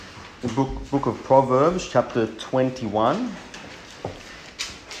the book of Proverbs, chapter 21.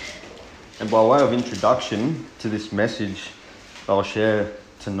 And by way of introduction to this message I'll share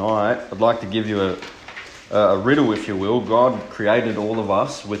tonight, I'd like to give you a riddle, if you will. God created all of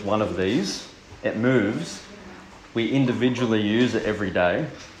us with one of these. It moves. We individually use it every day.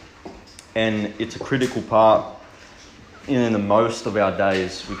 And it's a critical part in the most of our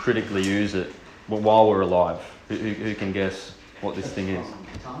days. We critically use it while we're alive. Who can guess what this thing is?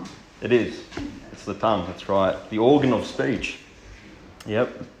 Tongue? It is. It's the tongue, that's right. The organ of speech.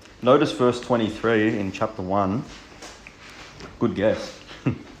 Yep. Notice verse 23 in chapter 1. Good guess.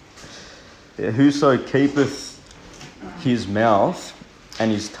 Whoso keepeth his mouth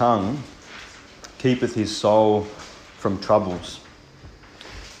and his tongue keepeth his soul from troubles.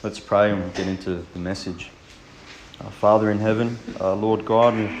 Let's pray and we'll get into the message. Father in heaven, Lord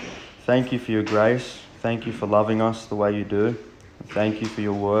God, we thank you for your grace. Thank you for loving us the way you do. Thank you for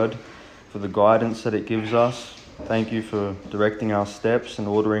your word, for the guidance that it gives us. Thank you for directing our steps and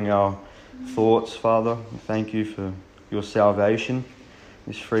ordering our thoughts, Father. Thank you for your salvation,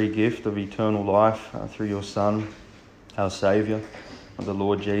 this free gift of eternal life through your Son, our Saviour, the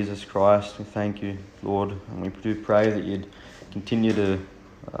Lord Jesus Christ. We thank you, Lord, and we do pray that you'd continue to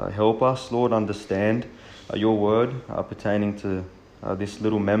help us, Lord, understand your word pertaining to this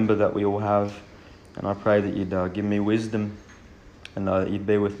little member that we all have. And I pray that you'd give me wisdom and that you'd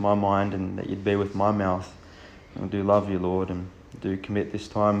be with my mind and that you'd be with my mouth. And I do love you, Lord, and do commit this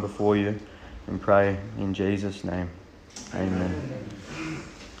time before you and pray in Jesus' name. Amen.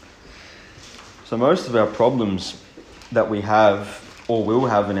 So most of our problems that we have or will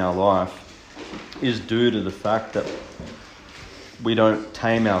have in our life is due to the fact that we don't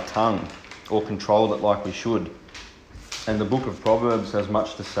tame our tongue or control it like we should. And the book of Proverbs has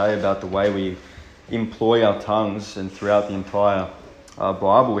much to say about the way we employ our tongues, and throughout the entire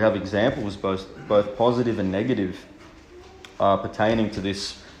Bible we have examples both positive and negative pertaining to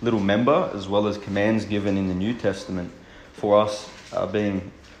this little member, as well as commands given in the New Testament for us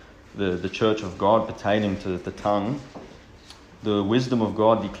being the church of God pertaining to the tongue. The wisdom of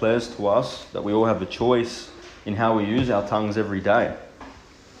God declares to us that we all have a choice in how we use our tongues every day.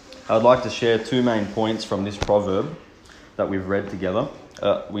 I'd like to share two main points from this proverb that we've read together.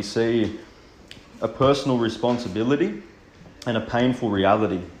 We see a personal responsibility and a painful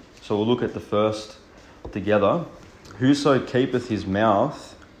reality. So we'll look at the first together. Whoso keepeth his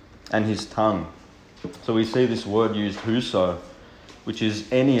mouth and his tongue. So we see this word used, whoso, which is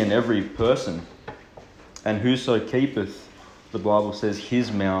any and every person. And whoso keepeth, the Bible says,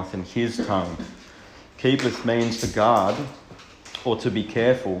 his mouth and his tongue. Keepeth means to guard or to be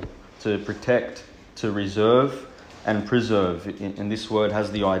careful, to protect, to reserve and preserve. And this word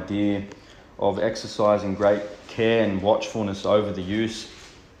has the idea of exercising great care and watchfulness over the use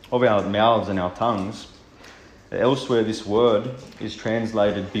of our mouths and our tongues. Elsewhere, this word is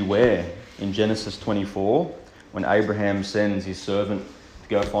translated beware in Genesis 24, when Abraham sends his servant to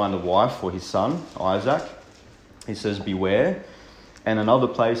go find a wife for his son, Isaac. He says beware. And another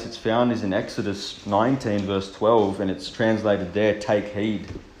place it's found is in Exodus 19, verse 12, and it's translated there, take heed.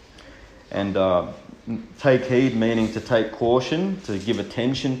 And take heed meaning to take caution, to give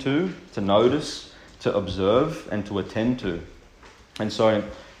attention to notice, to observe, and to attend to. And so in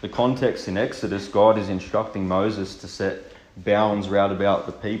the context in Exodus, God is instructing Moses to set bounds round about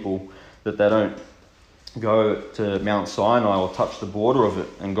the people, that they don't go to Mount Sinai or touch the border of it.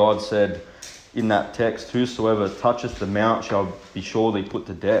 And God said in that text, whosoever toucheth the mount shall be surely put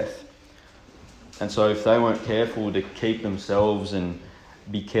to death. And so if they weren't careful to keep themselves and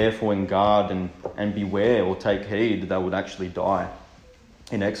be careful and guard and beware or take heed, they would actually die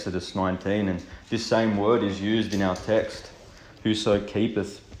in Exodus 19. And this same word is used in our text, whoso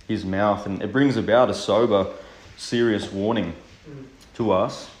keepeth his mouth. And it brings about a sober, serious warning to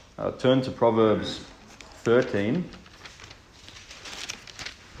us. Turn to Proverbs 13.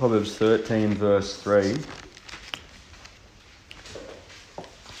 Proverbs 13, verse 3.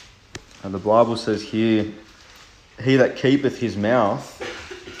 And the Bible says here, he that keepeth his mouth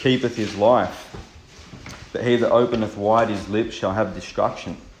keepeth his life, but he that openeth wide his lips shall have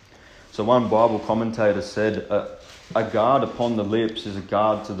destruction. So one Bible commentator said, a guard upon the lips is a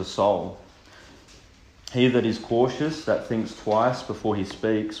guard to the soul. He that is cautious, that thinks twice before he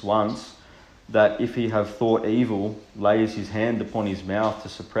speaks once, that if he have thought evil, lays his hand upon his mouth to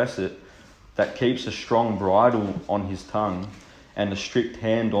suppress it, that keeps a strong bridle on his tongue, and a strict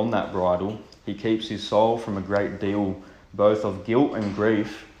hand on that bridle, he keeps his soul from a great deal, both of guilt and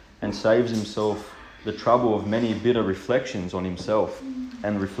grief, and saves himself the trouble of many bitter reflections on himself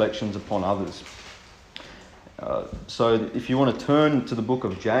and reflections upon others. So if you want to turn to the book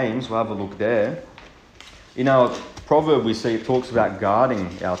of James, we'll have a look there. In our proverb we see it talks about guarding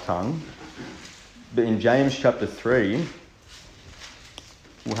our tongue. But in James chapter 3,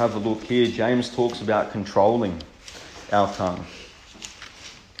 we'll have a look here. James talks about controlling our tongue.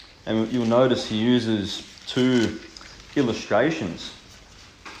 And you'll notice he uses two illustrations,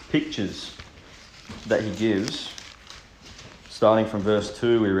 pictures that he gives. Starting from verse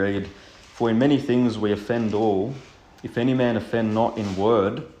 2, we read, "For in many things we offend all. If any man offend not in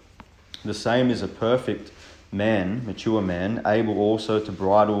word, the same is a perfect man, mature man, able also to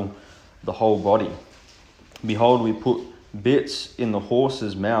bridle the whole body. Behold, we put bits in the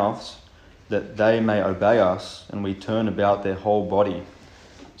horses' mouths, that they may obey us, and we turn about their whole body."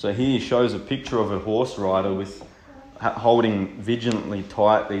 So here he shows a picture of a horse rider with holding vigilantly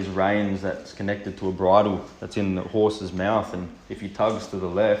tight these reins that's connected to a bridle that's in the horse's mouth. And if he tugs to the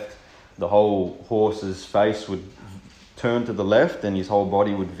left, the whole horse's face would turn to the left and his whole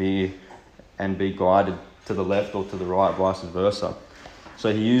body would veer and be guided to the left or to the right, vice versa.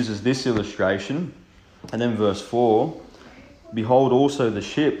 So he uses this illustration. And then verse 4, "Behold also the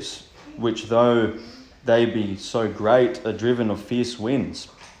ships, which though they be so great, are driven of fierce winds.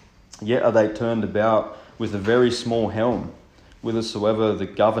 Yet are they turned about with a very small helm, whithersoever the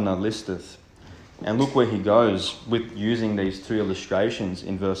governor listeth." And look where he goes with using these two illustrations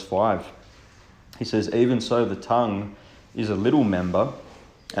in verse 5. He says, "Even so the tongue is a little member,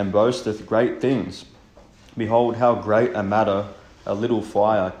 and boasteth great things. Behold, how great a matter a little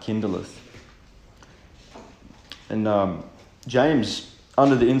fire kindleth." And James,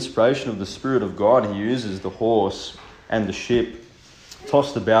 under the inspiration of the Spirit of God, he uses the horse and the ship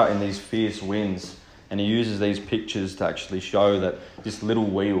tossed about in these fierce winds. And he uses these pictures to actually show that this little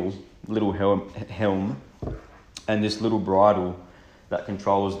wheel, little helm, and this little bridle that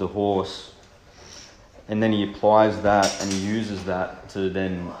controls the horse. And then he applies that and he uses that to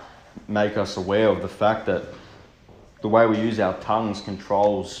then make us aware of the fact that the way we use our tongues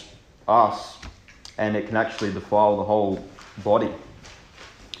controls us, and it can actually defile the whole body.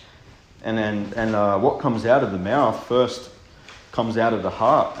 And what comes out of the mouth first comes out of the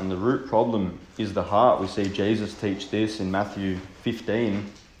heart, and the root problem is the heart. We see Jesus teach this in Matthew 15,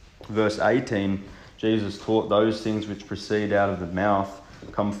 verse 18. Jesus taught, "Those things which proceed out of the mouth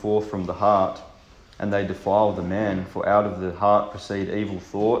come forth from the heart, and they defile the man. For out of the heart proceed evil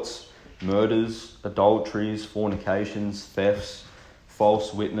thoughts, murders, adulteries, fornications, thefts,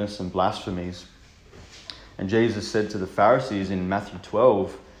 false witness, and blasphemies." And Jesus said to the Pharisees in Matthew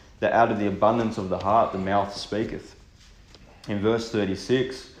 12 that out of the abundance of the heart the mouth speaketh. In verse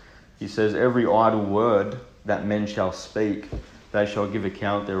 36, he says, "Every idle word that men shall speak, they shall give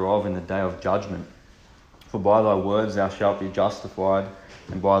account thereof in the day of judgment. For by thy words thou shalt be justified,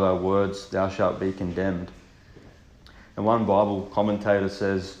 and by thy words thou shalt be condemned." And one Bible commentator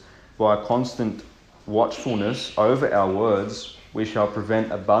says, "By a constant watchfulness over our words, we shall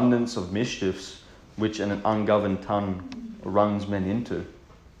prevent abundance of mischiefs which an ungoverned tongue runs men into.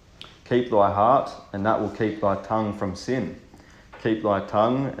 Keep thy heart, and that will keep thy tongue from sin. Keep thy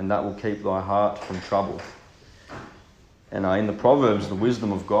tongue, and that will keep thy heart from trouble." And in the Proverbs, the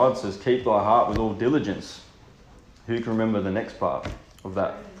wisdom of God says, "Keep thy heart with all diligence." Who can remember the next part of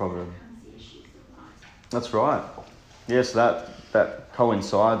that proverb? That's right. Yes, that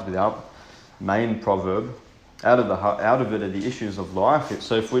coincides with our main proverb. Out of it are the issues of life.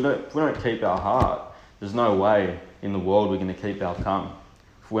 So if we don't keep our heart, there's no way in the world we're going to keep our tongue.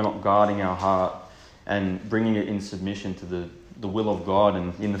 If we're not guarding our heart and bringing it in submission to the will of God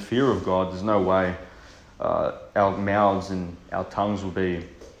and in the fear of God, there's no way our mouths and our tongues will be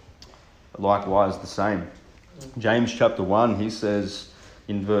likewise the same. James chapter 1, he says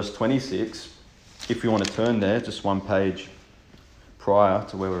in verse 26, if you want to turn there, just one page prior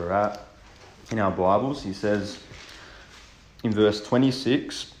to where we're at in our Bibles, he says in verse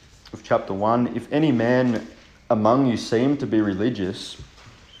 26 of chapter 1, "If any man among you seem to be religious,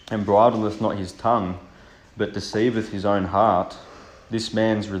 and bridleth not his tongue, but deceiveth his own heart, this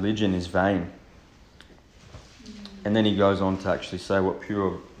man's religion is vain." And then he goes on to actually say what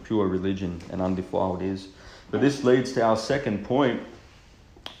pure religion and undefiled is. But this leads to our second point,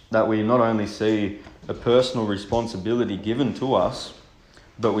 that we not only see a personal responsibility given to us,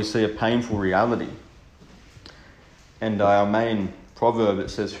 but we see a painful reality. And our main proverb, it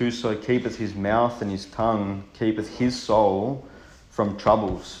says, "Whoso keepeth his mouth and his tongue keepeth his soul from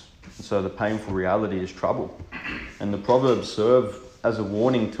troubles." And so the painful reality is trouble. And the proverbs serve as a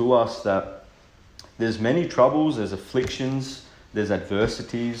warning to us that there's many troubles, there's afflictions, there's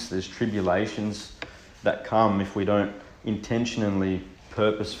adversities, there's tribulations that come if we don't intentionally,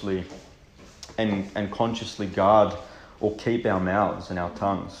 purposefully and consciously guard or keep our mouths and our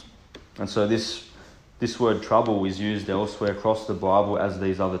tongues. And so this word trouble is used elsewhere across the Bible as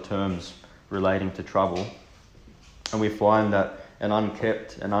these other terms relating to trouble. And we find that an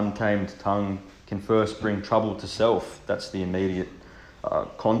unkept and untamed tongue can first bring trouble to self. That's the immediate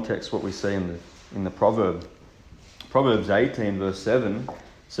context, what we see in the proverb. Proverbs 18 verse 7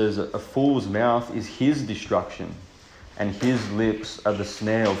 says, "A fool's mouth is his destruction, and his lips are the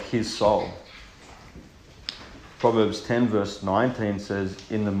snare of his soul." Proverbs 10 verse 19 says,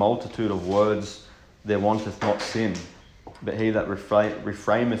 "In the multitude of words there wanteth not sin, but he that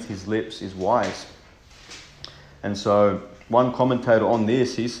refraineth his lips is wise." And so one commentator on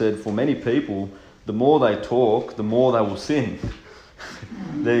this, he said, for many people, the more they talk, the more they will sin.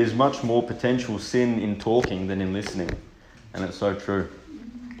 There is much more potential sin in talking than in listening. And it's so true.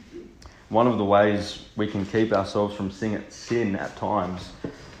 One of the ways we can keep ourselves from sin at times,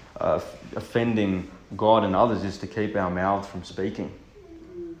 offending God and others, is to keep our mouth from speaking.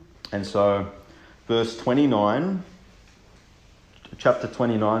 And so verse 29, chapter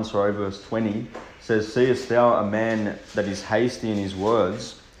 29, verse 20, says, "Seest thou a man that is hasty in his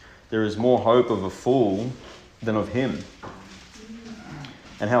words? There is more hope of a fool than of him."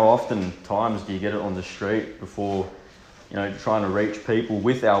 And how often times do you get it on the street before, trying to reach people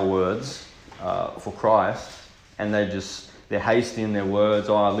with our words for Christ, and they're hasty in their words.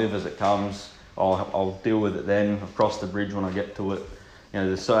 "Oh, I live as it comes. I'll deal with it then. I'll cross the bridge when I get to it."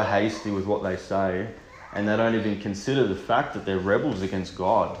 They're so hasty with what they say, and they don't even consider the fact that they're rebels against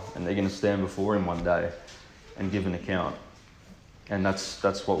God, and they're going to stand before Him one day and give an account. And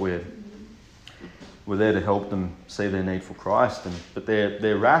that's what we're there to help them see their need for Christ. But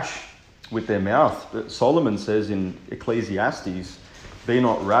they're rash with their mouth. But Solomon says in Ecclesiastes, "Be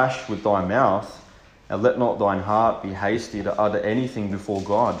not rash with thy mouth, and let not thine heart be hasty to utter anything before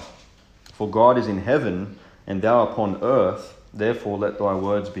God. For God is in heaven, and thou upon earth, therefore let thy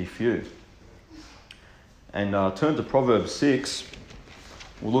words be few." And turn to Proverbs 6.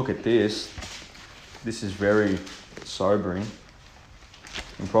 We'll look at this. This is very sobering.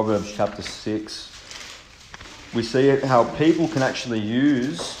 In Proverbs chapter 6, we see how people can actually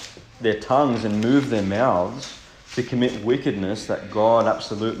use their tongues and move their mouths to commit wickedness that God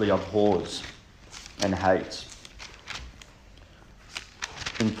absolutely abhors and hates.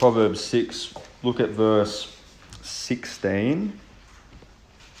 In Proverbs 6, look at verse 16.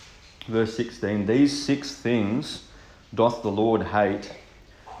 Verse 16, "These 6 things doth the Lord hate,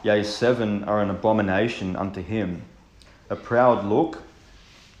 yea, 7 are an abomination unto him: a proud look,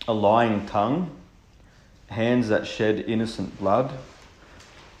 a lying tongue, hands that shed innocent blood,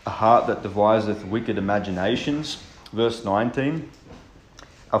 a heart that deviseth wicked imaginations." Verse 19,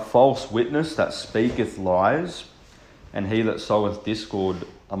 "A false witness that speaketh lies, and he that soweth discord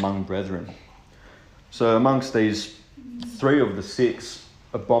among brethren." So amongst these 3 of the 6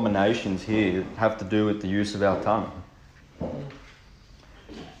 abominations here have to do with the use of our tongue.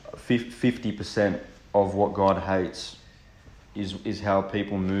 50% of what God hates is how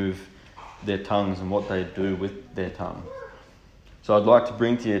people move their tongues and what they do with their tongue. So I'd like to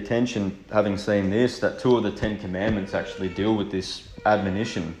bring to your attention, having seen this, that 2 of the 10 commandments actually deal with this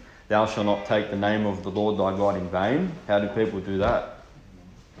admonition. "Thou shalt not take the name of the Lord thy God in vain." How do people do that?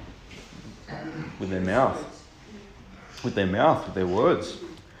 With their mouth. With their words.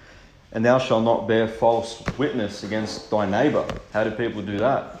 "And thou shalt not bear false witness against thy neighbour." How do people do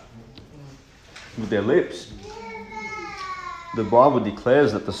that? With their lips. The Bible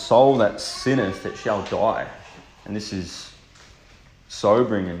declares that the soul that sinneth, it shall die. And this is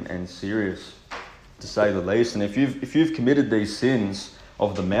sobering and serious, to say the least. And if you've committed these sins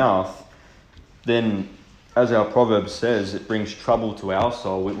of the mouth, then, as our proverb says, it brings trouble to our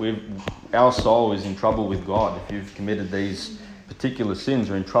soul. Our soul is in trouble with God. If you've committed these particular sins,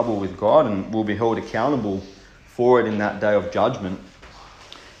 you're in trouble with God and will be held accountable for it in that day of judgment.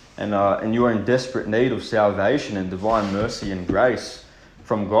 And you are in desperate need of salvation and divine mercy and grace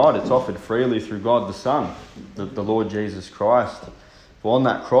from God. It's offered freely through God the Son, the Lord Jesus Christ. For on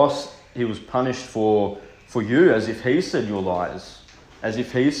that cross, He was punished for you, as if He said your lies, as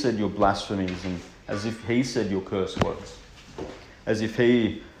if He said your blasphemies, and as if He said your curse words, as if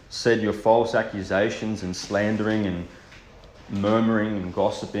He said your false accusations and slandering and murmuring and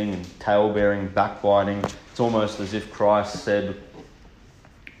gossiping and tale-bearing, backbiting. It's almost as if Christ said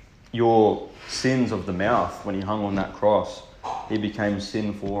your sins of the mouth when He hung on that cross. He became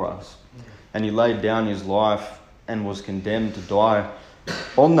sin for us. And He laid down His life and was condemned to die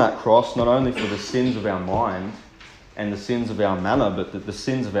on that cross, not only for the sins of our mind and the sins of our manner, but the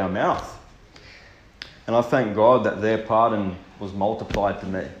sins of our mouth. And I thank God that their pardon was multiplied to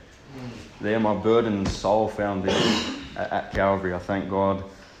me. There, my burdened soul found this at Calvary. I thank God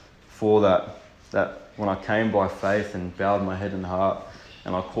for that when I came by faith and bowed my head and heart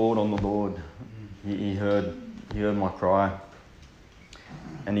and I called on the Lord, He heard my cry,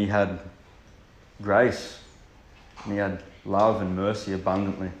 and He had grace, and He had love and mercy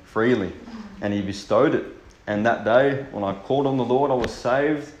abundantly, freely, and He bestowed it. And that day, when I called on the Lord, I was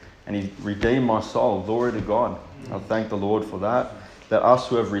saved, and He redeemed my soul. Glory to God. I thank the Lord for that. That us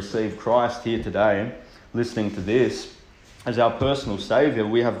who have received Christ here today, listening to this, as our personal Saviour,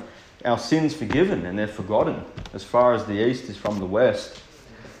 we have our sins forgiven and they're forgotten as far as the east is from the west.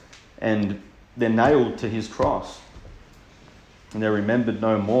 And they're nailed to His cross. And they're remembered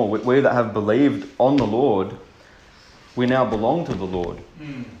no more. We that have believed on the Lord, we now belong to the Lord.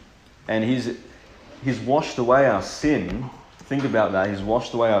 And He's washed away our sin. Think about that. He's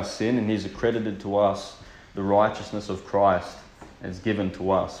washed away our sin and He's accredited to us the righteousness of Christ is given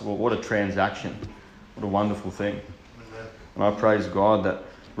to us. Well, what a transaction. What a wonderful thing. And I praise God that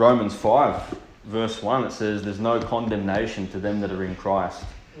Romans 5 verse 1, it says there's no condemnation to them that are in Christ.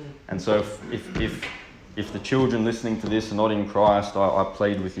 And so if the children listening to this are not in Christ, I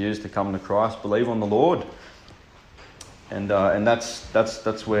plead with you to come to Christ, believe on the Lord. And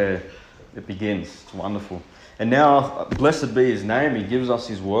that's where it begins. It's wonderful. And now, blessed be His name. He gives us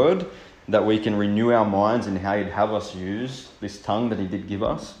His word, that we can renew our minds in how He'd have us use this tongue that He did give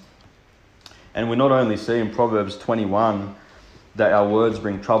us. And we not only see in Proverbs 21 that our words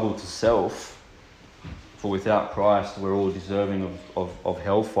bring trouble to self, for without Christ we're all deserving of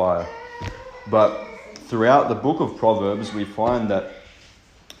hellfire. But throughout the book of Proverbs we find that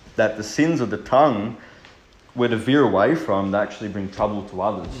the sins of the tongue we're to veer away from, they actually bring trouble to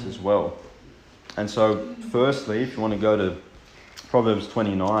others as well. And so firstly, if you want to go to Proverbs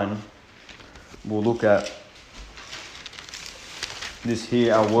 29, we'll look at this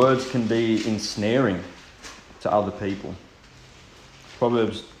here. Our words can be ensnaring to other people.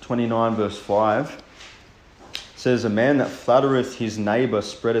 Proverbs 29 verse 5 says, a man that flattereth his neighbour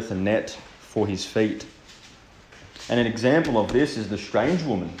spreadeth a net for his feet. And an example of this is the strange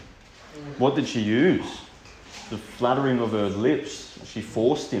woman. What did she use? The flattering of her lips. She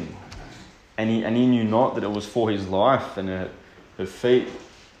forced him. And he knew not that it was for his life, and her feet,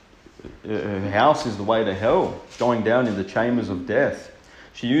 her house is the way to hell, going down in the chambers of death.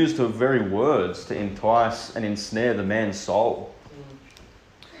 She used her very words to entice and ensnare the man's soul.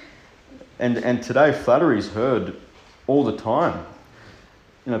 And today flattery is heard all the time.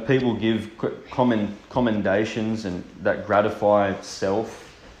 You know, people give commendations and that gratify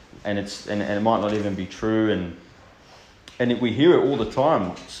self, and it might not even be true. And we hear it all the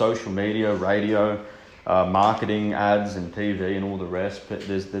time. Social media, radio, marketing, ads and TV and all the rest. But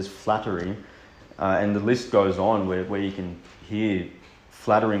there's flattery. And the list goes on where you can hear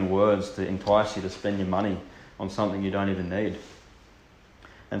flattering words to entice you to spend your money on something you don't even need.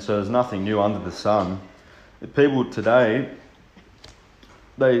 And so there's nothing new under the sun. People today,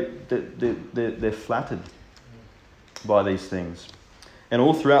 they're flattered by these things. And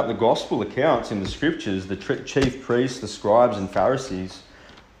all throughout the gospel accounts in the scriptures, the chief priests, the scribes and Pharisees,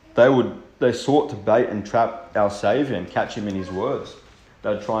 they sought to bait and trap our Saviour and catch him in his words.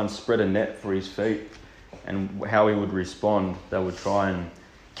 They'd try and spread a net for his feet, and how he would respond, they would try and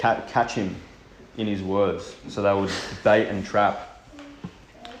catch him in his words. So they would bait and trap.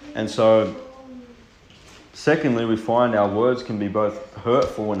 And so, secondly, we find our words can be both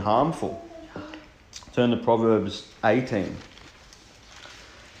hurtful and harmful. Turn to Proverbs 18.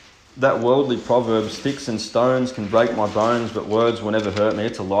 That worldly proverb, sticks and stones can break my bones, but words will never hurt me.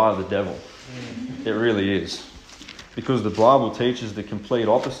 It's a lie of the devil. It really is. Because the Bible teaches the complete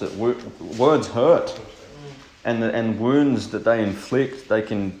opposite. Words hurt. And wounds that they inflict, they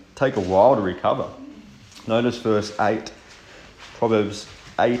can take a while to recover. Notice verse 8. Proverbs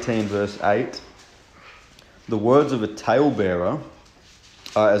 18 verse 8. The words of a talebearer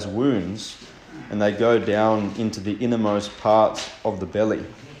are as wounds, and they go down into the innermost parts of the belly.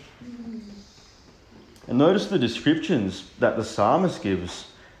 And notice the descriptions that the psalmist gives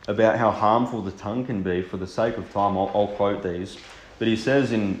about how harmful the tongue can be. For the sake of time, I'll quote these. But he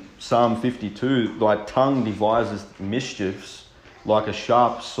says in Psalm 52, thy tongue devises mischiefs like a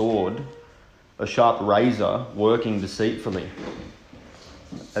sharp sword, a sharp razor working deceitfully.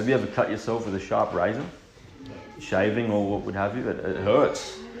 Have you ever cut yourself with a sharp razor? Shaving or what would have you? It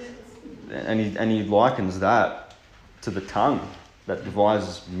hurts. And he likens that to the tongue that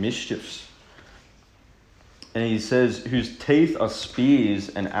devises mischiefs. And he says, whose teeth are spears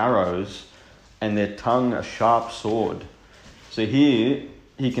and arrows, and their tongue a sharp sword. So here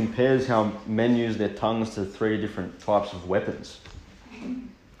he compares how men use their tongues to three different types of weapons.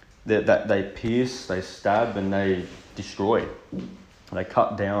 that they pierce, they stab, and they destroy. They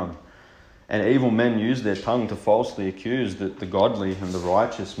cut down. And evil men use their tongue to falsely accuse the godly and the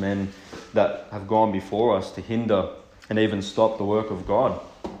righteous men that have gone before us to hinder and even stop the work of God.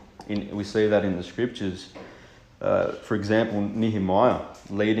 We see that in the scriptures. For example, Nehemiah,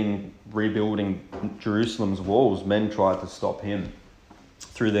 rebuilding Jerusalem's walls, men tried to stop him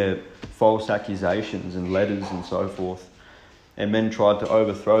through their false accusations and letters and so forth. And men tried to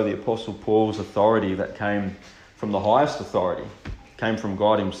overthrow the Apostle Paul's authority that came from the highest authority, came from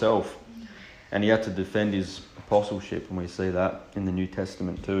God himself. And he had to defend his apostleship, and we see that in the New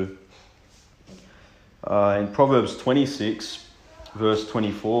Testament too. In Proverbs 26, verse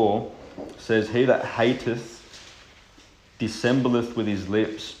 24, says, "He that hateth dissembleth with his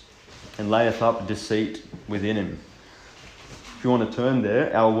lips, and layeth up deceit within him." If you want to turn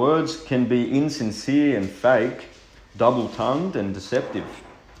there, our words can be insincere and fake, double-tongued and deceptive,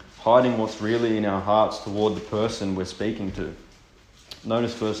 hiding what's really in our hearts toward the person we're speaking to.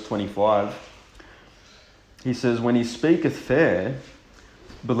 Notice verse 25. He says, "When he speaketh fair,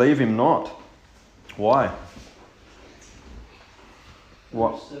 believe him not." Why?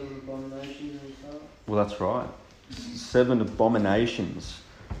 What? 7 abominations in his heart. Well, that's right. 7 abominations.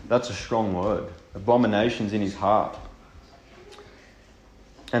 That's a strong word. Abominations in his heart.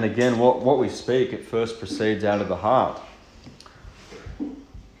 And again, what we speak, it first proceeds out of the heart.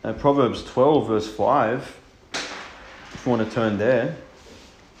 Proverbs 12, verse 5, if you want to turn there.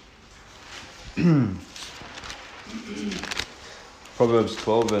 Proverbs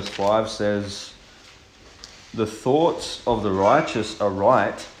 12, verse 5 says, "The thoughts of the righteous are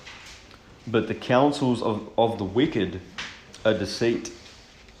right, but the counsels of the wicked are deceit."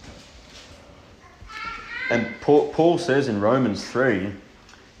 And Paul says in Romans 3,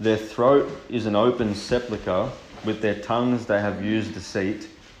 "Their throat is an open sepulchre, with their tongues they have used deceit.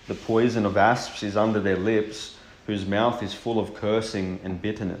 The poison of asps is under their lips, whose mouth is full of cursing and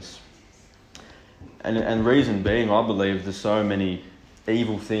bitterness." And reason being, I believe, there's so many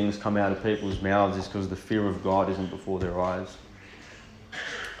evil things come out of people's mouths is because the fear of God isn't before their eyes.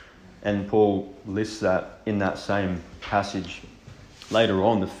 And Paul lists that in that same passage. Later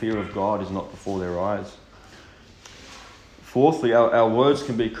on, the fear of God is not before their eyes. Fourthly, our words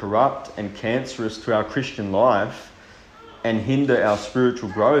can be corrupt and cancerous to our Christian life and hinder our spiritual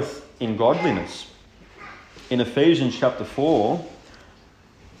growth in godliness. In Ephesians chapter 4,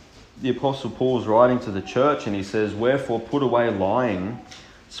 the Apostle Paul is writing to the church and he says, "Wherefore put away lying,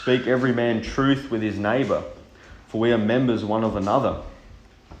 speak every man truth with his neighbour, for we are members one of another."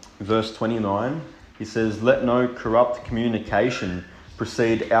 Verse 29, he says, "Let no corrupt communication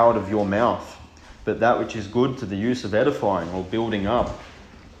proceed out of your mouth, but that which is good to the use of edifying or building up,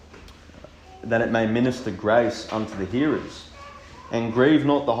 that it may minister grace unto the hearers. And grieve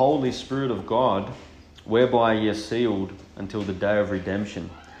not the Holy Spirit of God, whereby ye are sealed until the day of redemption."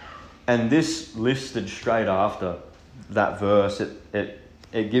 And this listed straight after that verse,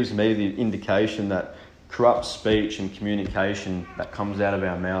 it gives me the indication that corrupt speech and communication that comes out of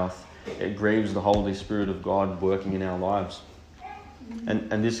our mouth, it grieves the Holy Spirit of God working in our lives.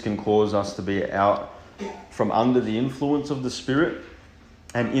 And this can cause us to be out from under the influence of the Spirit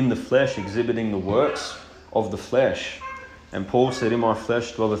and in the flesh, exhibiting the works of the flesh. And Paul said, "In my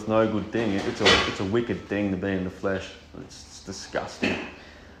flesh dwelleth no good thing." It's a wicked thing to be in the flesh. It's disgusting.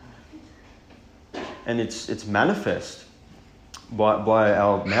 And it's manifest by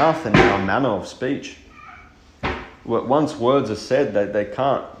our mouth and our manner of speech. Once words are said, they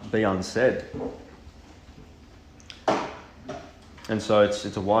can't be unsaid. And so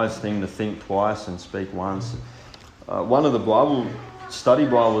it's a wise thing to think twice and speak once. One of the study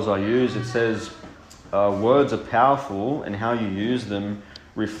Bibles I use, it says, words are powerful and how you use them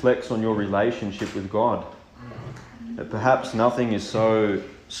reflects on your relationship with God. Perhaps nothing is so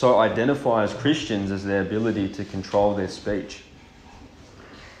identifies Christians as their ability to control their speech.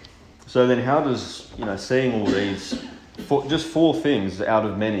 So then how does, seeing all these, just 4 things out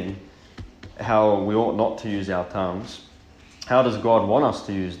of many, how we ought not to use our tongues, how does God want us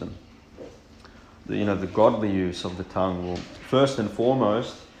to use them? The godly use of the tongue. Well, first and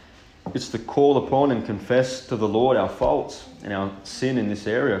foremost, it's to call upon and confess to the Lord our faults and our sin in this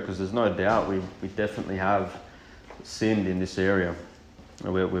area, because there's no doubt we definitely have sinned in this area.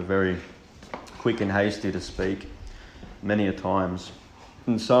 We're very quick and hasty to speak many a times.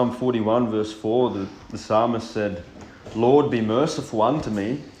 In Psalm 41 verse 4, the psalmist said, "Lord, be merciful unto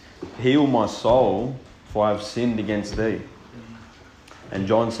me, heal my soul, for I have sinned against thee." And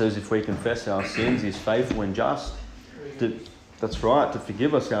John says if we confess our sins, he's faithful and just. That's right, to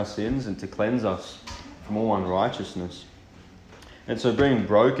forgive us our sins and to cleanse us from all unrighteousness. And so being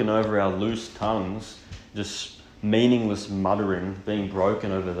broken over our loose tongues, just meaningless muttering, being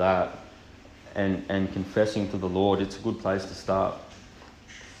broken over that and confessing to the Lord, it's a good place to start.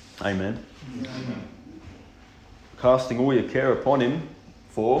 Amen. Amen. Casting all your care upon him,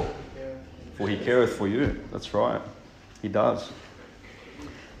 for he careth for you. That's right. He does.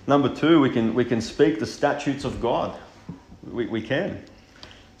 Number 2, we can speak the statutes of God. We can.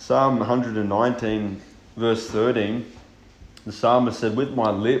 Psalm 119, verse 13, the psalmist said, "With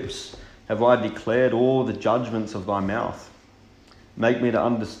my lips have I declared all the judgments of thy mouth. Make me to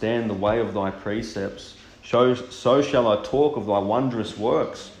understand the way of thy precepts. So shall I talk of thy wondrous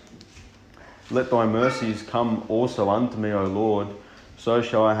works. Let thy mercies come also unto me, O Lord. So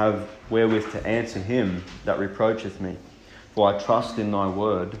shall I have wherewith to answer him that reproacheth me. For I trust in thy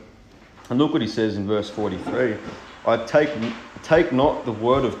word." And look what he says in verse 43. "I take not the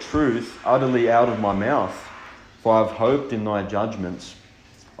word of truth utterly out of my mouth, for I have hoped in thy judgments.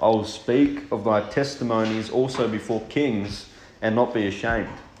 I will speak of thy testimonies also before kings, and not be ashamed."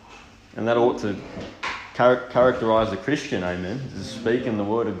 And that ought to characterize a Christian, amen, to speak in the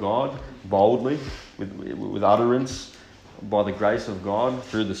word of God boldly, with utterance, by the grace of God,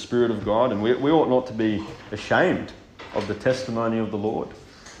 through the Spirit of God. And we ought not to be ashamed of the testimony of the Lord.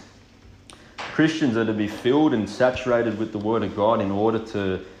 Christians are to be filled and saturated with the Word of God in order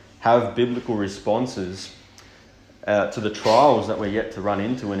to have biblical responses to the trials that we're yet to run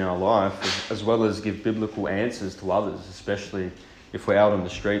into in our life, as well as give biblical answers to others, especially if we're out on the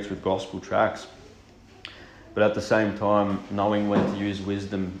streets with gospel tracts. But at the same time, knowing when to use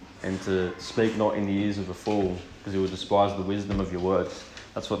wisdom and to speak not in the ears of a fool, because he will despise the wisdom of your words.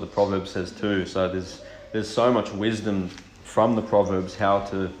 That's what the Proverbs says too. So there's so much wisdom from the Proverbs, how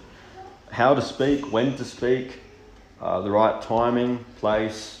to speak, when to speak, the right timing,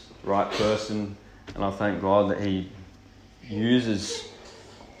 place, right person. And I thank God that he uses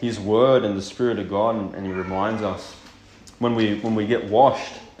his word and the Spirit of God, and he reminds us when we get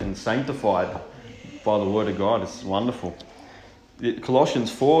washed and sanctified by the word of God. It's wonderful.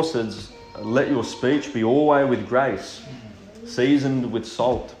 Colossians 4 says, "Let your speech be always with grace, seasoned with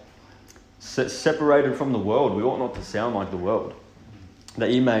salt, separated from the world." We ought not to sound like the world,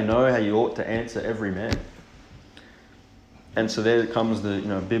 "that ye may know how you ought to answer every man." And so there comes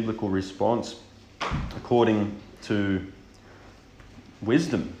the biblical response according to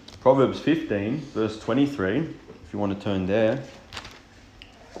wisdom. Proverbs 15, verse 23, if you want to turn there.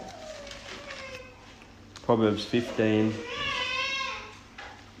 Proverbs 15.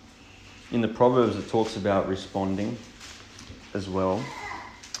 In the Proverbs it talks about responding as well.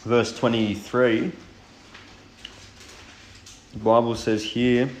 Verse 23, the Bible says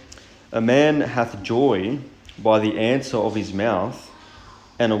here, "A man hath joy by the answer of his mouth,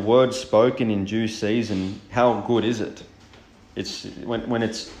 and a word spoken in due season, how good is it?" It's when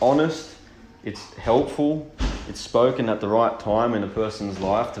it's honest, it's helpful, it's spoken at the right time in a person's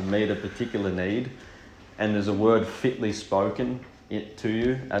life to meet a particular need, and there's a word fitly spoken to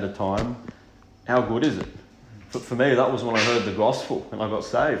you at a time. How good is it? For me, that was when I heard the gospel and I got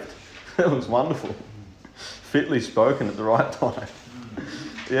saved. It was wonderful. Fitly spoken at the right time.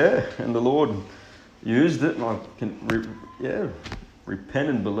 Yeah, and the Lord used it, and I can repent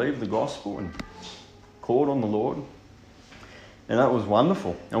and believe the gospel and called on the Lord. And that was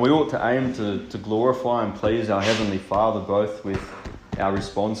wonderful. And we ought to aim to glorify and please our Heavenly Father, both with our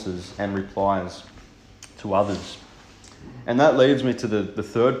responses and replies to others. And that leads me to the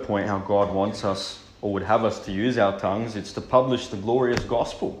third point, how God wants us, or would have us to use our tongues. It's to publish the glorious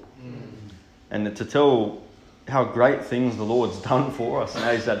gospel. And to tell how great things the Lord's done for us, and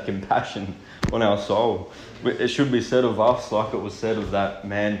how he's had compassion on our soul. It should be said of us like it was said of that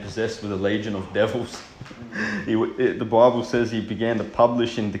man possessed with a legion of devils. The Bible says he began to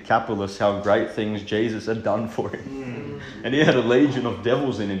publish in Decapolis how great things Jesus had done for him. And he had a legion of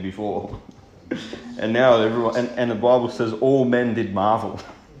devils in him before. And now everyone, and the Bible says all men did marvel.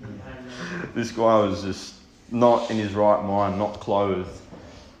 This guy was just not in his right mind, not clothed.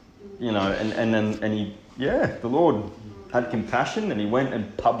 And he, the Lord had compassion and he went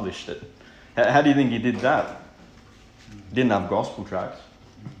and published it. How do you think he did that? He didn't have gospel tracts.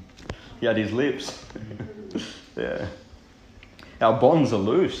 He had his lips. Yeah. Our bonds are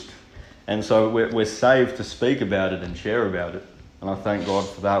loosed. And so we're saved to speak about it and share about it. And I thank God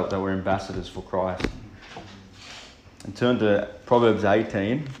for that we're ambassadors for Christ. And turn to Proverbs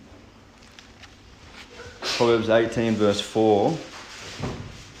 18. Proverbs 18 verse 4.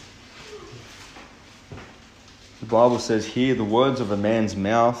 The Bible says here, "The words of a man's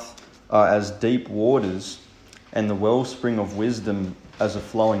mouth are as deep waters, and the wellspring of wisdom as a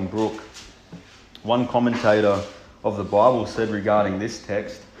flowing brook." One commentator of the Bible said regarding this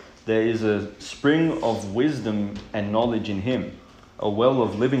text, there is a spring of wisdom and knowledge in him, a well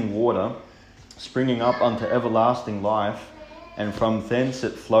of living water springing up unto everlasting life, and from thence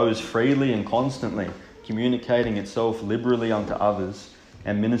it flows freely and constantly, communicating itself liberally unto others,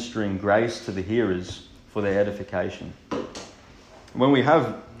 and ministering grace to the hearers for their edification. When we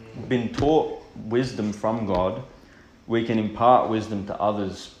have been taught wisdom from God, we can impart wisdom to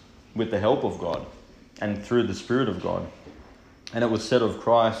others with the help of God and through the Spirit of God. And it was said of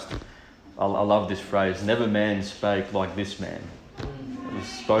Christ, I love this phrase, never man spake like this man. He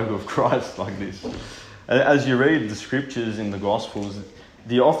spoke of Christ like this. As you read the scriptures in the Gospels,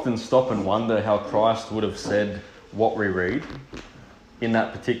 do you often stop and wonder how Christ would have said what we read in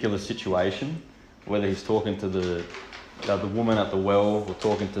that particular situation? Whether he's talking to the woman at the well, or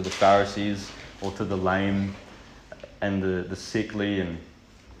talking to the Pharisees, or to the lame and the sickly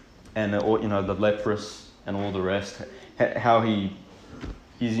and the leprous and all the rest. How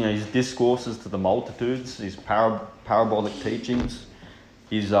his discourses to the multitudes, his parabolic teachings,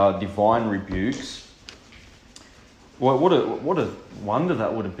 his divine rebukes. What a wonder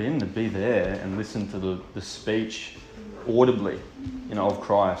that would have been to be there and listen to the speech audibly, of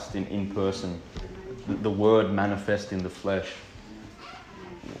Christ in person, the Word manifest in the flesh.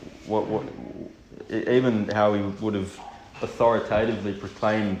 Even how he would have authoritatively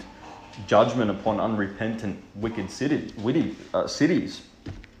proclaimed judgment upon unrepentant, wicked cities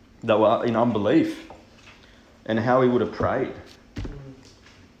that were in unbelief, and how he would have prayed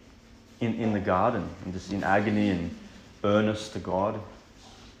in the garden, and just in agony and earnest to God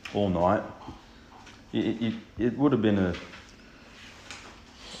all night. It would have been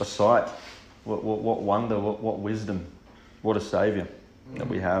a sight. What wonder, what wisdom, what a Saviour that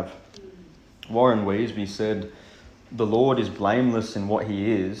we have. Warren Weasby said, "The Lord is blameless in what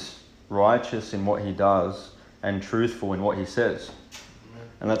he is, righteous in what he does, and truthful in what he says."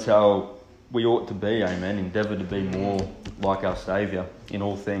 And that's how we ought to be, amen, endeavour to be more like our Saviour in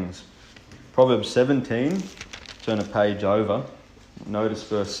all things. Proverbs 17, turn a page over, notice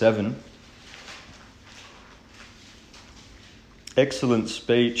verse 7. Excellent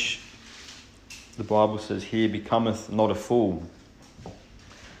speech, the Bible says here, becometh not a fool.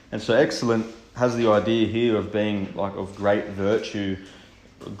 And so excellent has the idea here of being like of great virtue,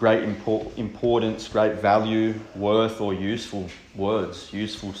 great importance, great value, worth, or useful words,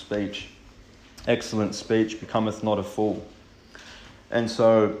 useful speech. Excellent speech becometh not a fool. And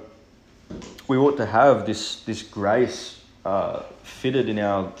so we ought to have this grace fitted in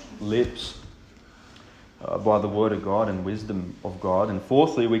our lips by the Word of God and wisdom of God. And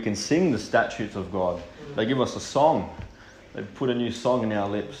fourthly, we can sing the statutes of God. They give us a song. They put a new song in our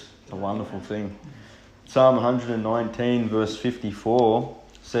lips. It's a wonderful thing. Psalm 119 verse 54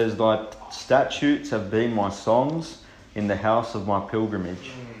 says, "Thy statutes have been my songs in the house of my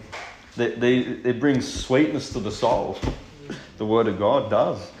pilgrimage." It brings sweetness to the soul. The Word of God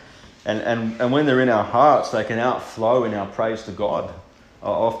does. And when they're in our hearts, they can outflow in our praise to God. I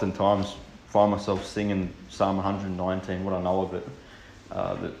oftentimes find myself singing Psalm 119, what I know of it.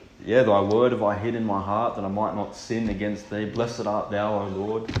 Thy word have I hid in my heart, that I might not sin against thee. Blessed art thou, O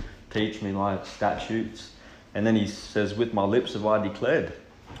Lord. Teach me thy statutes. And then he says, with my lips have I declared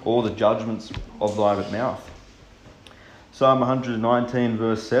all the judgments of thy mouth. Psalm 119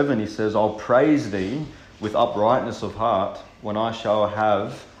 verse 7, he says, "I'll praise thee with uprightness of heart, when I shall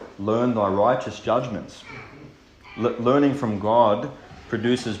have learned thy righteous judgments." Learning from God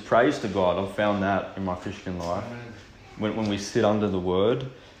produces praise to God. I've found that in my Christian life. When we sit under the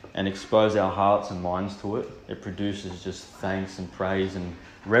Word and expose our hearts and minds to it, it produces just thanks and praise and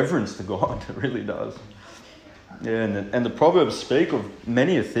reverence to God. It really does. Yeah, and the Proverbs speak of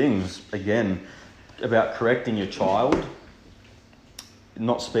many things, again, about correcting your child,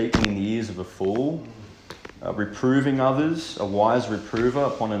 not speaking in the ears of a fool, reproving others, a wise reprover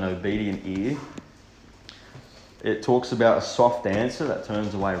upon an obedient ear. It talks about a soft answer that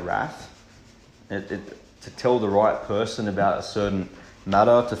turns away wrath. To tell the right person about a certain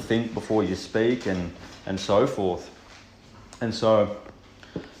matter, to think before you speak, and so forth. And so,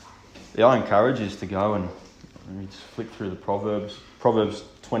 I encourage you to go and just flick through the Proverbs. Proverbs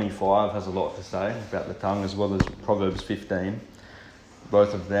 25 has a lot to say about the tongue, as well as Proverbs 15.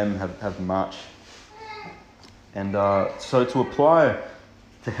 Both of them have much. And so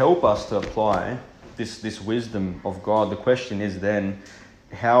to help us to apply this wisdom of God, the question is then,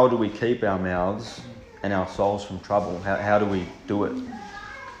 how do we keep our mouths and our souls from trouble? How do we do it?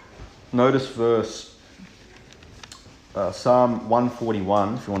 Notice verse Psalm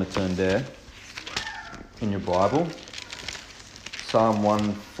 141, if you want to turn there in your Bible. Psalm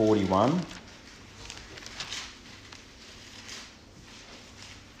 141.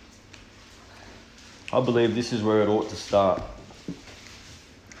 I believe this is where it ought to start.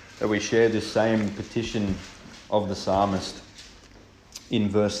 That we share this same petition of the psalmist in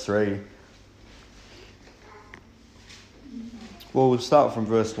verse 3. Well, we'll start from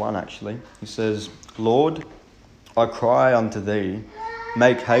verse 1 actually. He says, Lord, I cry unto thee,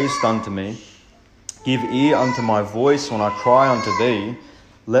 make haste unto me. Give ear unto my voice when I cry unto thee.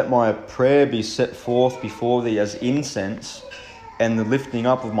 Let my prayer be set forth before thee as incense, and the lifting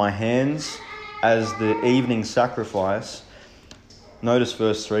up of my hands as the evening sacrifice. Notice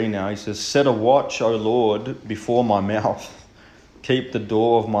verse 3 now. He says, set a watch, O Lord, before my mouth. Keep the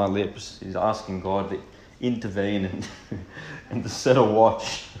door of my lips. He's asking God to intervene and to set a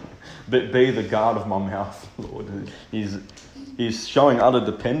watch. But be the guard of my mouth, Lord. He's showing utter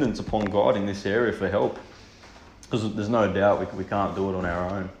dependence upon God in this area for help. Because there's no doubt we can't do it on our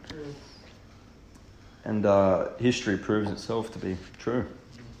own. And history proves itself to be true.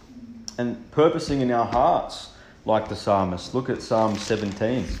 And purposing in our hearts, like the psalmist. Look at Psalm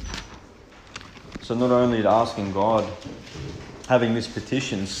 17. So not only asking God, having this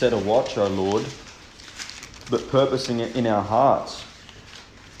petition, set a watch, O Lord, but purposing it in our hearts.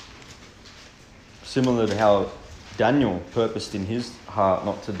 Similar to how Daniel purposed in his heart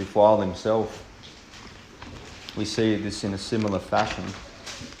not to defile himself. We see this in a similar fashion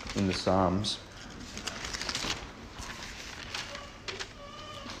in the Psalms.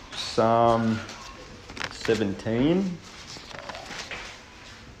 Psalm 17.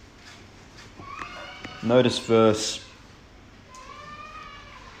 Notice verse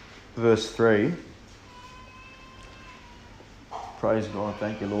 3. Praise God,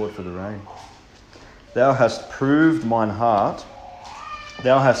 thank you, Lord, for the rain. Thou hast proved mine heart.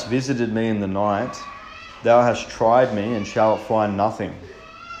 Thou hast visited me in the night. Thou hast tried me and shalt find nothing.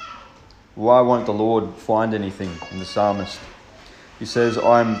 Why won't the Lord find anything in the psalmist? He says,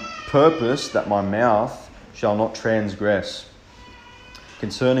 I am purposed that my mouth shall not transgress.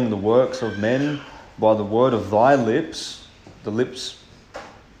 Concerning the works of men, by the word of thy lips,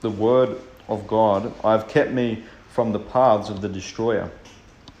 the word of God, I have kept me from the paths of the destroyer.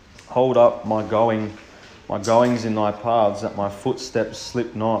 Hold up my goings in thy paths, that my footsteps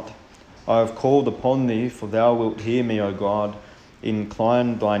slip not. I have called upon thee, for thou wilt hear me, O God.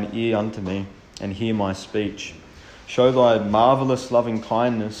 Incline thine ear unto me, and hear my speech. Show thy marvellous loving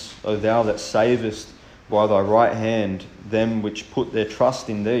kindness, O thou that savest by thy right hand them which put their trust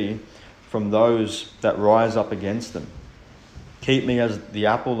in thee, from those that rise up against them. Keep me as the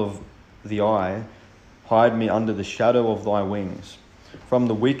apple of the eye. Hide me under the shadow of thy wings. From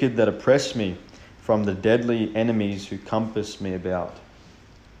the wicked that oppress me, from the deadly enemies who compass me about.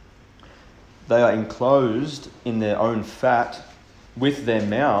 They are enclosed in their own fat. With their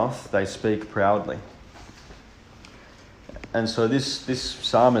mouth they speak proudly. And so this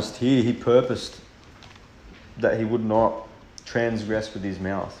psalmist here, he purposed that he would not transgress with his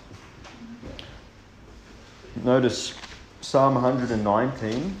mouth. Notice Psalm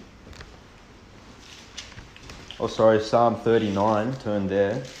 119. Psalm 39, turn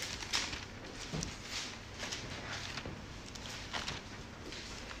there.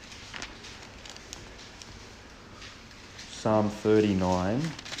 Psalm 39,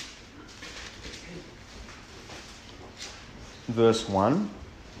 verse 1.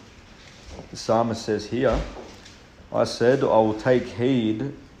 The psalmist says here, I said, I will take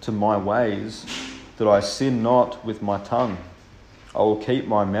heed to my ways, that I sin not with my tongue. I will keep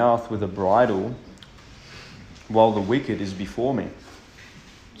my mouth with a bridle, while the wicked is before me.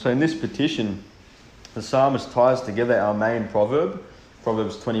 So in this petition, the psalmist ties together our main proverb,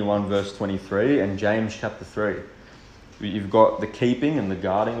 Proverbs 21 verse 23, and James chapter 3. You've got the keeping and the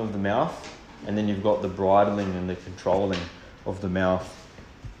guarding of the mouth, and then you've got the bridling and the controlling of the mouth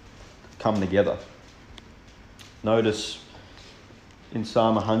come together. Notice in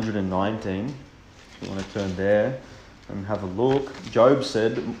Psalm 119, if you want to turn there and have a look, Job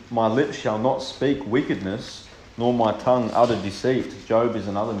said, my lips shall not speak wickedness, nor my tongue utter deceit. Job is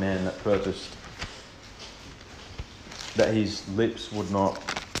another man that purposed that his lips would not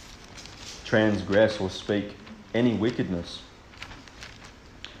transgress or speak any wickedness.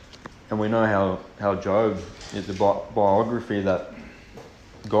 And we know how Job, is the biography that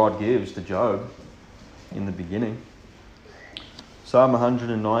God gives to Job in the beginning. Psalm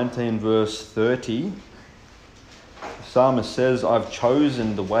 119 verse 30, the psalmist says, I've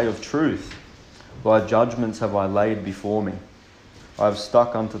chosen the way of truth. Thy judgments have I laid before me. I have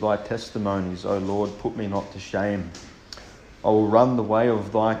stuck unto thy testimonies, O Lord, put me not to shame. I will run the way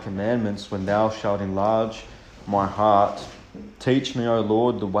of thy commandments when thou shalt enlarge my heart. Teach me, O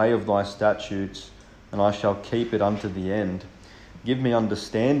Lord, the way of thy statutes, and I shall keep it unto the end. Give me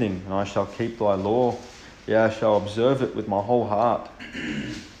understanding, and I shall keep thy law. Yeah, I shall observe it with my whole heart.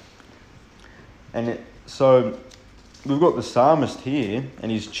 So we've got the psalmist here,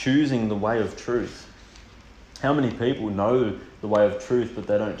 and he's choosing the way of truth. How many people know the way of truth, but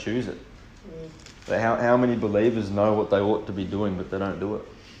they don't choose it? How many believers know what they ought to be doing, but they don't do it?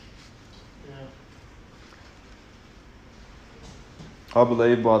 I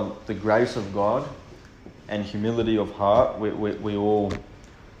believe by the grace of God and humility of heart, we all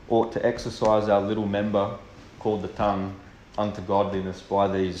ought to exercise our little member called the tongue unto godliness by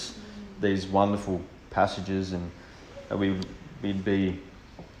these wonderful passages, and we'd be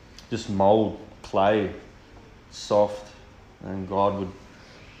just mould clay, soft, and God would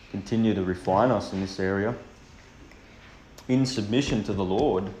continue to refine us in this area. In submission to the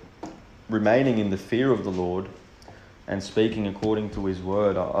Lord, remaining in the fear of the Lord, and speaking according to His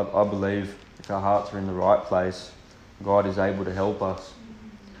word, I believe if our hearts are in the right place, God is able to help us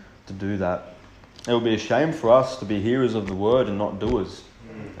to do that. It would be a shame for us to be hearers of the word and not doers,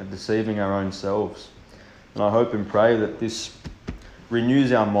 and deceiving our own selves. And I hope and pray that this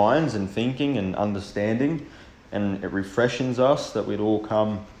renews our minds and thinking and understanding, and it refreshes us, that we'd all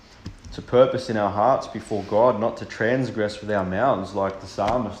come to purpose in our hearts before God, not to transgress with our mouths like the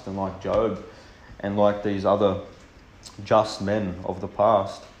psalmist and like Job and like these other just men of the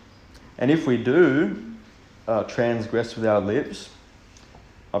past. And if we do transgress with our lips,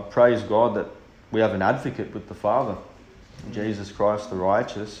 I praise God that we have an advocate with the Father, Jesus Christ the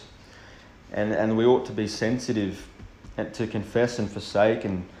righteous, and we ought to be sensitive and to confess and forsake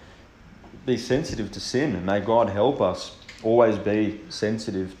and be sensitive to sin. And may God help us always be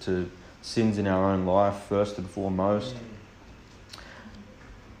sensitive to sins in our own life first and foremost,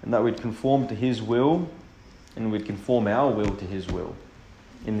 and that we'd conform to His will, and we'd conform our will to His will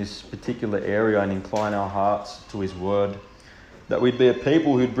in this particular area, and incline our hearts to His word, that we'd be a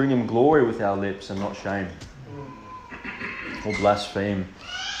people who'd bring Him glory with our lips and not shame or blaspheme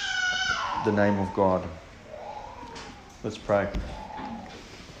the name of God. Let's pray.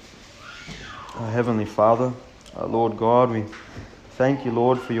 Our Heavenly Father, our Lord God, we thank you,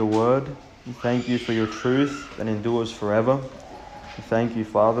 Lord, for your word. We thank you for your truth that endures forever. We thank you,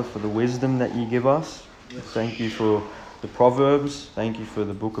 Father, for the wisdom that you give us. We thank you for the Proverbs. Thank you for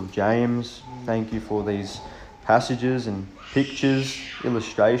the book of James. Thank you for these passages and pictures,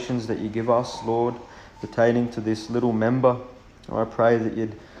 illustrations that you give us, Lord, pertaining to this little member. And I pray that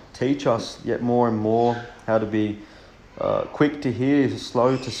you'd teach us yet more and more how to be quick to hear,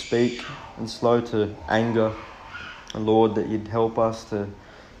 slow to speak, and slow to anger. And Lord, that you'd help us to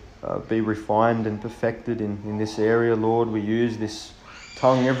be refined and perfected in this area, Lord. We use this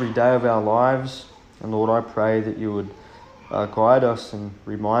tongue every day of our lives. And Lord, I pray that you would guide us and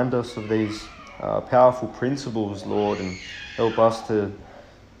remind us of these powerful principles, Lord, and help us to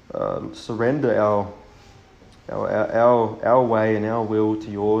surrender our way and our will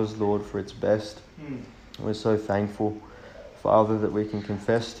to yours, Lord, for its best. We're so thankful, Father, that we can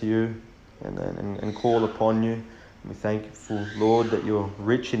confess to you and call upon you. We're thankful, Lord, that you're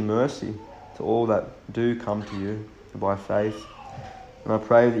rich in mercy to all that do come to you by faith. And I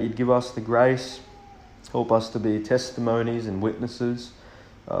pray that you'd give us the grace, help us to be testimonies and witnesses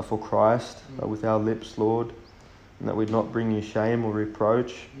for Christ with our lips, Lord, and that we'd not bring you shame or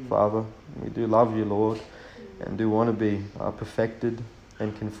reproach, Father. We do love you, Lord, and do want to be perfected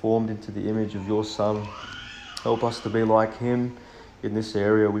and conformed into the image of your Son. Help us to be like him in this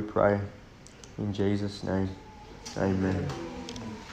area, we pray. In Jesus' name, amen.